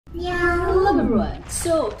Hello everyone!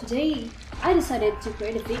 So today I decided to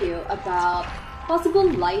create a video about possible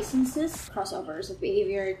licenses crossovers of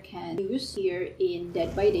behavior can use here in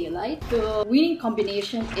Dead by Daylight. The winning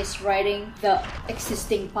combination is writing the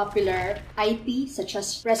existing popular IP such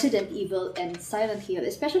as Resident Evil and Silent Hill.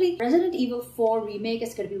 Especially Resident Evil 4 Remake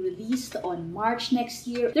is going to be released on March next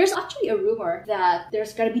year. There's actually a rumor that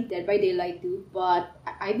there's going to be Dead by Daylight 2, but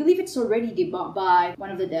I believe it's already debunked by one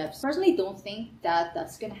of the devs. Personally, don't think that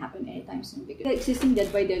that's going to happen anytime soon because the existing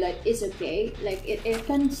Dead by Daylight is okay. Like it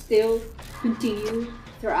can still continue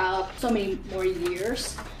throughout so many more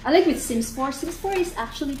years. I like with Sims 4. Sims 4 is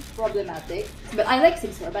actually problematic, but I like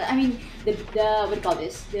Sims 4. But I mean the what do you call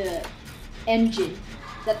this? The engine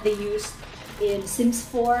that they used in Sims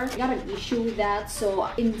 4 got an issue with that. So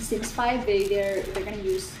in Sims 5 they're gonna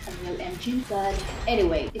use a real engine. But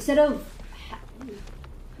anyway, instead of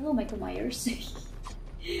hello Michael Myers.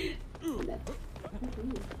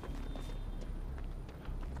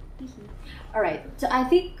 Alright, so I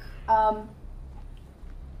think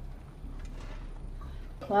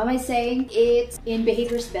what am I saying? It's in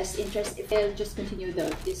behavior's best interest if they'll just continue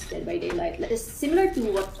this Dead by Daylight. It's similar to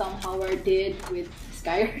what Tom Howard did with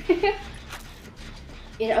Skyrim.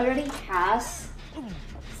 It already has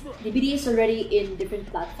DBD is already in different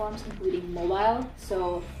platforms, including mobile.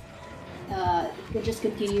 So it can just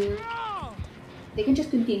continue. They can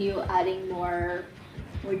just continue adding more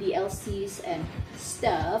DLCs and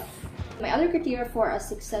stuff. My other criteria for a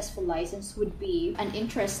successful license would be an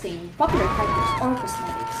interesting popular characters or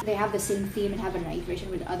cosmetics. They have the same theme and have an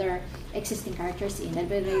iteration with other existing characters in Dead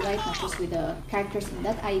by Daylight, not just with the characters in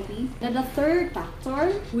that IP. Then the third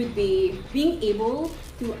factor would be being able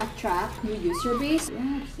to attract new user base.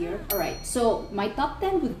 Here. Alright, so my top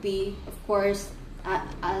 10 would be, of course,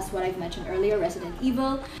 as what I've mentioned earlier, Resident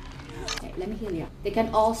Evil. Okay, let me heal you. They can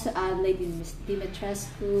also add Lady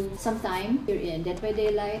Dimitrescu sometime here in Dead by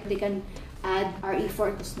Daylight. They can add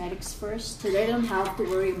RE4 cosmetics first, so they don't have to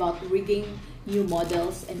worry about rigging new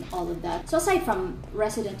models and all of that. So aside from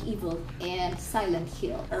Resident Evil and Silent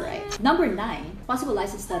Hill, alright. Number 9, possible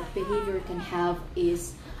license that behavior can have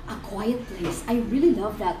is A Quiet Place. I really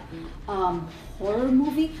love that horror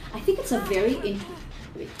movie. I think it's a very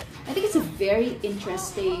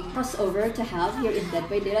interesting crossover to have here in Dead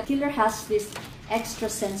by Daylight. Killer has this extra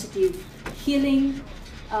sensitive hearing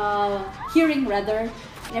rather.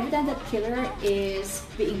 And every time that Killer is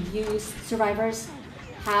being used, survivors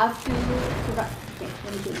have to survive. Okay,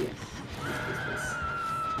 let me kill you.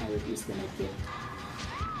 I would use the medkit.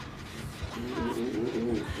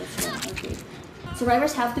 That's wrong. Okay.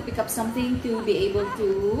 Survivors have to pick up something to be able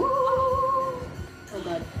to. Oh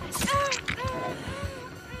god. Alright.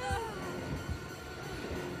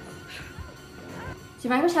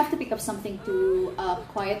 Survivors have to pick up something to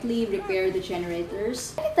quietly repair the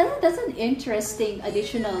generators. That's an interesting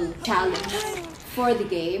additional challenge for the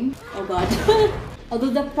game. Oh god. Although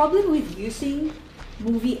the problem with using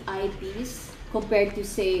movie IPs compared to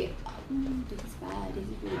say, this is bad, this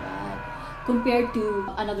is really bad, compared to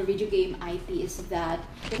another video game IP is that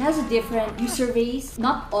it has a different user base.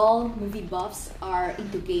 Not all movie buffs are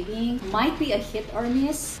into gaming. Might be a hit or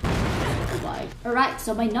miss. Goodbye. Alright,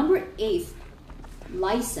 so my number 8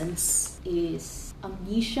 license is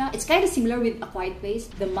Amnesia. It's kind of similar with A Quiet Place.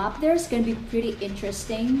 The map there is going to be pretty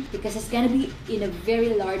interesting because it's going to be in a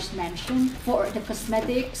very large mansion. For the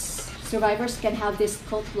cosmetics, survivors can have this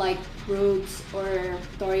cult-like robes or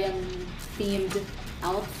Victorian themed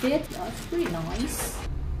outfit. That's pretty nice.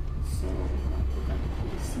 So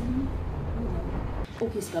oh,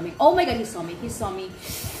 he's coming. Oh my god, he saw me. He saw me.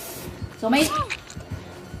 So my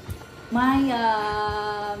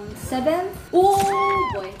 7th,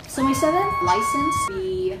 oh boy. So my 7th license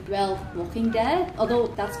be, well, Walking Dead. Although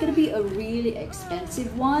that's gonna be a really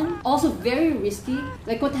expensive one. Also very risky.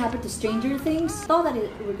 Like what happened to Stranger Things. Thought that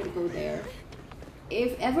we're gonna go there.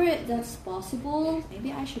 If ever that's possible,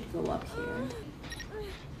 maybe I should go up here.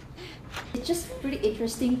 It's just pretty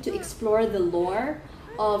interesting to explore the lore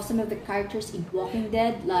of some of the characters in Walking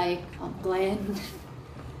Dead, like Glenn,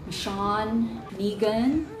 Sean,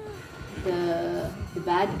 Negan, the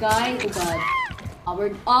bad guy. Oh god,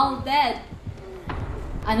 we're all dead.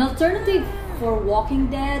 An alternative for Walking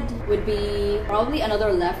Dead would be probably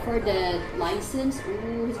another Left 4 Dead license.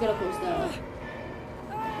 Ooh, he's gonna close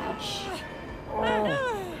the hatch. Oh.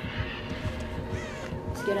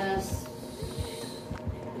 Let's get us.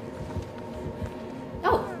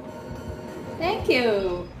 Oh, thank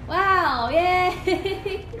you. Wow,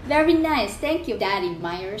 yay! Very nice. Thank you, Daddy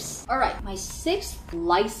Myers. Alright, my 6th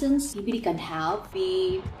license DBD can have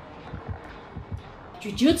be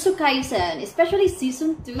Jujutsu Kaisen, especially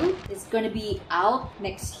season 2, is gonna be out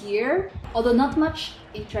next year. Although not much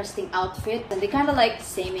interesting outfit, and they kind of like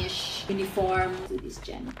same-ish uniform to this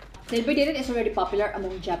gen. Dead by Daylight is already popular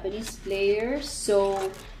among Japanese players, so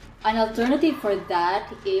an alternative for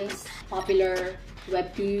that is popular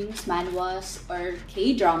webtoons, manhwas, or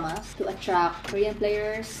K-dramas to attract Korean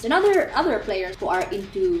players and other players who are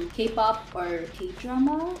into K-pop or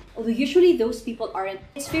K-drama. Although usually those people aren't.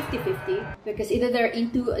 It's 50-50 because either they're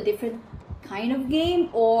into a different kind of game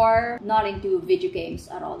or not into video games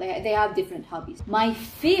at all. They have different hobbies. My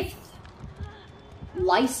 5th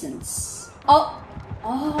license. Oh,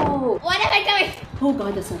 what am I doing? Oh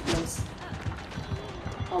god, that's so close.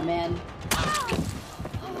 Oh man.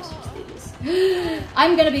 Let's just do this.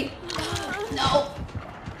 I'm gonna be... No!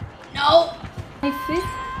 My 5th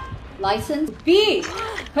license would be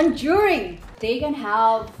Conjuring. They can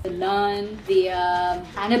have the Nun, the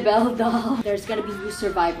Annabelle doll. There's gonna be new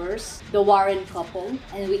survivors, the Warren couple,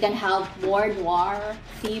 and we can have more noir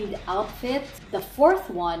themed outfits. The 4th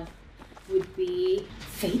one would be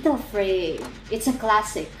Fatal Frame. It's a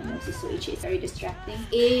classic. It's very distracting.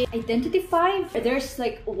 In Identity 5, there's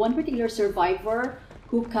like one particular survivor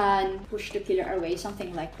who can push the killer away,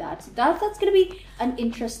 something like that. So that's gonna be an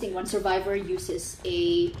interesting one. Survivor uses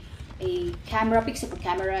a camera, picks up a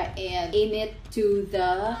camera and aim it to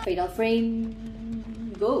the Fatal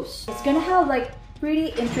Frame ghost. It's gonna have like pretty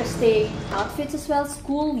interesting outfits as well,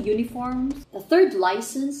 school uniforms. The 3rd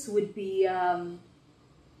license would be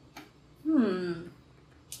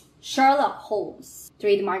Sherlock Holmes,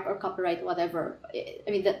 trademark or copyright, whatever. I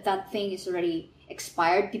mean that thing is already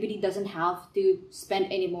expired. DVD doesn't have to spend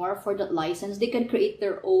any more for that license. They can create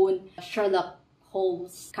their own Sherlock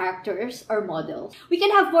Holmes characters or models. We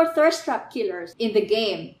can have more thirst trap killers in the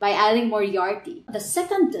game by adding Moriarty. The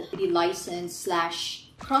 2nd license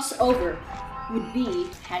 / crossover would be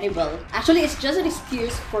Hannibal. Actually, it's just an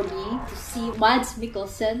excuse for me to see Mads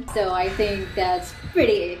Mikkelsen, so I think that's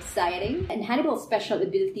pretty exciting. And Hannibal's special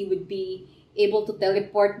ability would be able to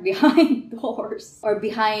teleport behind doors or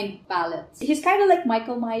behind pallets. He's kind of like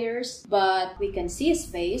Michael Myers, but we can see his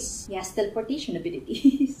face. He has teleportation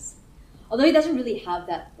abilities. Although he doesn't really have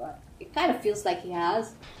that, but it kind of feels like he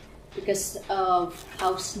has because of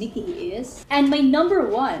how sneaky he is. And my number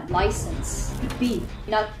 1 license would be,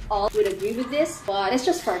 not all would agree with this, but it's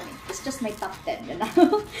just for me. It's just my top 10, you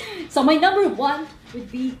know? So my number 1 would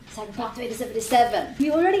be Cyberpunk 2077.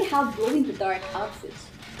 We already have glow-in-the-dark outfits.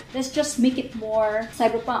 Let's just make it more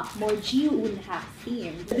cyberpunk, more Ji-Eun-ha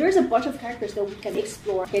themed. There's a bunch of characters that we can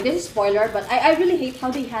explore. Okay, this is spoiler, but I really hate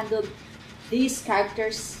how they handled these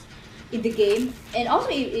characters in the game and also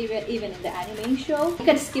even in the anime show. You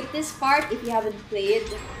can skip this part if you haven't played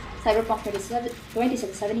Cyberpunk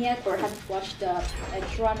 2077 yet or haven't watched the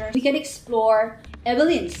Edge Runner. We can explore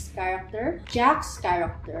Evelyn's character, Jack's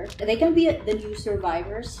character. They can be the new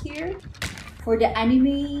survivors here. For the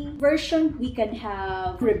anime version, we can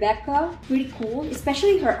have Rebecca, pretty cool,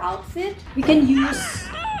 especially her outfit. We can use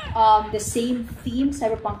the same theme,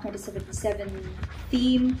 Cyberpunk 2077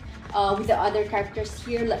 theme, with the other characters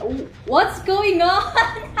here. Like, oh, what's going on?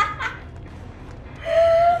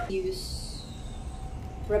 Use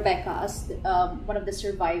Rebecca as one of the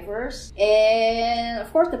survivors, and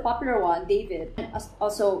of course the popular one, David. And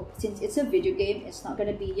also, since it's a video game, it's not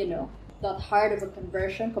gonna be, you know, that hard of a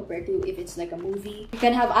conversion compared to if it's like a movie. You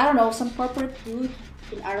can have, I don't know, some corporate dude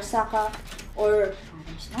in Arasaka or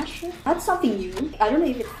Adam Smasher. That's something new. I don't know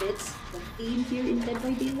if it fits the theme here in Dead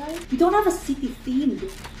by Daylight. We don't have a city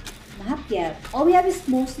themed map yet. All we have is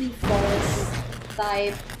mostly forest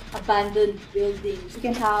type, abandoned buildings. We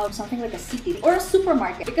can have something like a city or a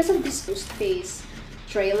supermarket. Because of this Space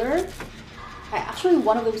trailer, I'm actually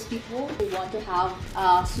one of those people who want to have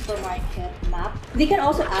a supermarket map. They can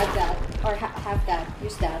also add that or have that,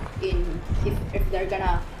 use that in if they're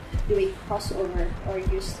gonna do a crossover or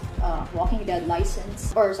use Walking Dead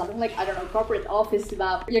license or something like, I don't know, corporate office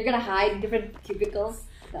map. You're gonna hide different cubicles.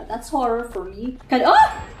 That's horror for me.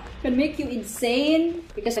 Can make you insane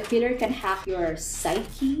because a killer can hack your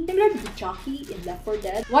psyche. Similar to the jockey in Left 4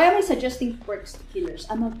 Dead. Why am I suggesting quirks to killers?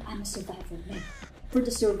 I'm a survivor, man. For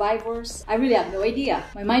the survivors, I really have no idea.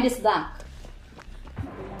 My mind is blank.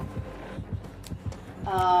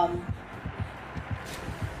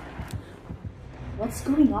 What's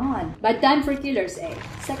going on? Bad time for killers, eh?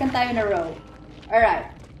 2nd time in a row. Alright.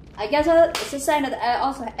 I guess it's a sign that I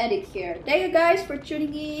also end it here. Thank you guys for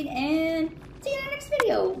tuning in and see you in the next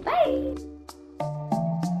video. Bye!